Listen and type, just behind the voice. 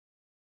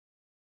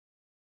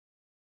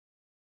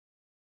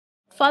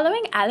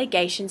Following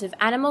allegations of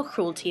animal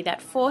cruelty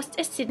that forced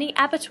a Sydney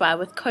abattoir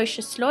with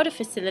kosher slaughter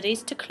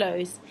facilities to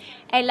close,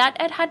 Eilat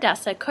at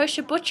Hadassa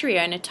kosher butchery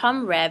owner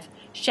Tom Rev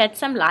shed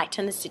some light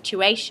on the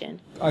situation.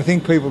 I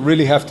think people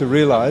really have to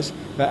realise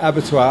that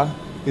abattoir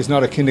is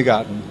not a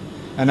kindergarten.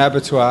 An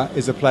abattoir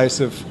is a place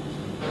of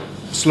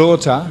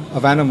slaughter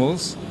of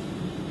animals,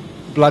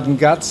 blood and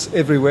guts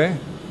everywhere.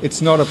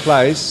 It's not a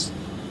place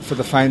for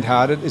the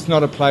faint-hearted. It's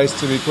not a place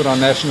to be put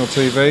on national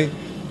TV.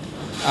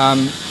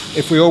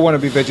 If we all want to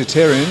be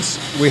vegetarians,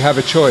 we have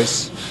a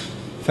choice.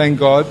 Thank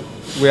God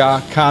we are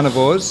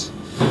carnivores,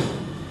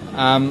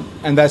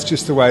 and that's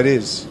just the way it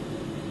is.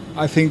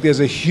 I think there's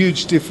a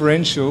huge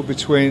differential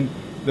between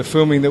the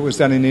filming that was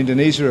done in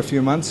Indonesia a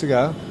few months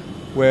ago,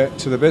 where,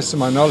 to the best of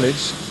my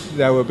knowledge,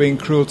 they were being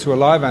cruel to a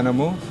live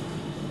animal,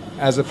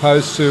 as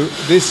opposed to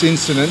this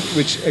incident,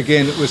 which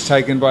again was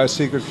taken by a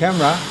secret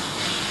camera,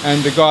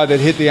 and the guy that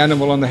hit the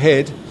animal on the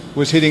head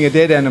was hitting a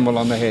dead animal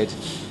on the head,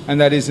 and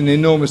that is an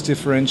enormous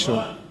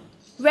differential.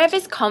 Rev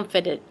is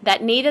confident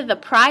that neither the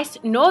price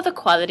nor the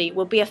quality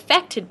will be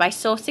affected by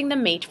sourcing the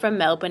meat from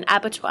Melbourne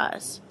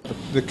abattoirs.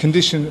 The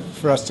condition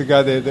for us to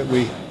go there that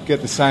we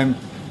get the same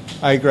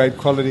A-grade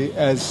quality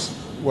as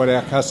what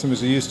our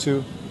customers are used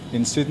to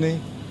in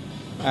Sydney,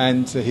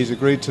 and he's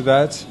agreed to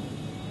that,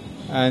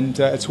 and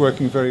it's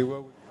working very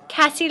well.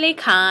 Cassie Lee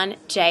Khan,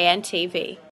 JNTV.